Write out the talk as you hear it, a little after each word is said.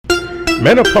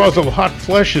Menopausal hot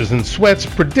flushes and sweats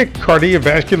predict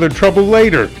cardiovascular trouble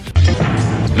later.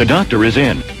 The doctor is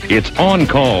in. It's On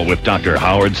Call with Dr.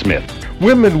 Howard Smith.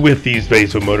 Women with these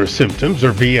vasomotor symptoms,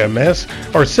 or VMS,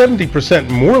 are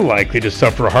 70% more likely to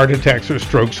suffer heart attacks or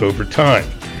strokes over time.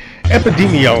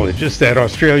 Epidemiologists at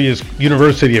Australia's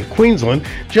University of Queensland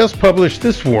just published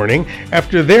this warning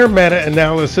after their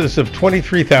meta-analysis of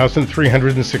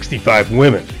 23,365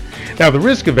 women. Now, the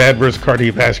risk of adverse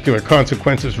cardiovascular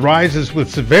consequences rises with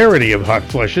severity of hot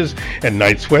flushes and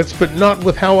night sweats, but not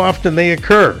with how often they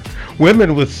occur.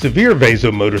 Women with severe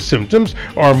vasomotor symptoms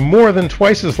are more than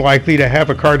twice as likely to have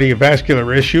a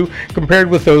cardiovascular issue compared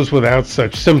with those without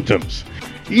such symptoms.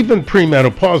 Even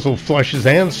premenopausal flushes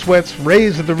and sweats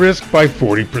raise the risk by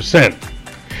 40%.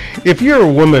 If you're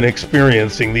a woman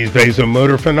experiencing these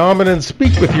vasomotor phenomena,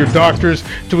 speak with your doctors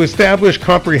to establish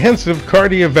comprehensive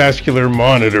cardiovascular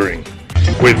monitoring.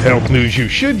 With health news you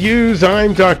should use,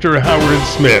 I'm Dr. Howard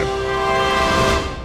Smith.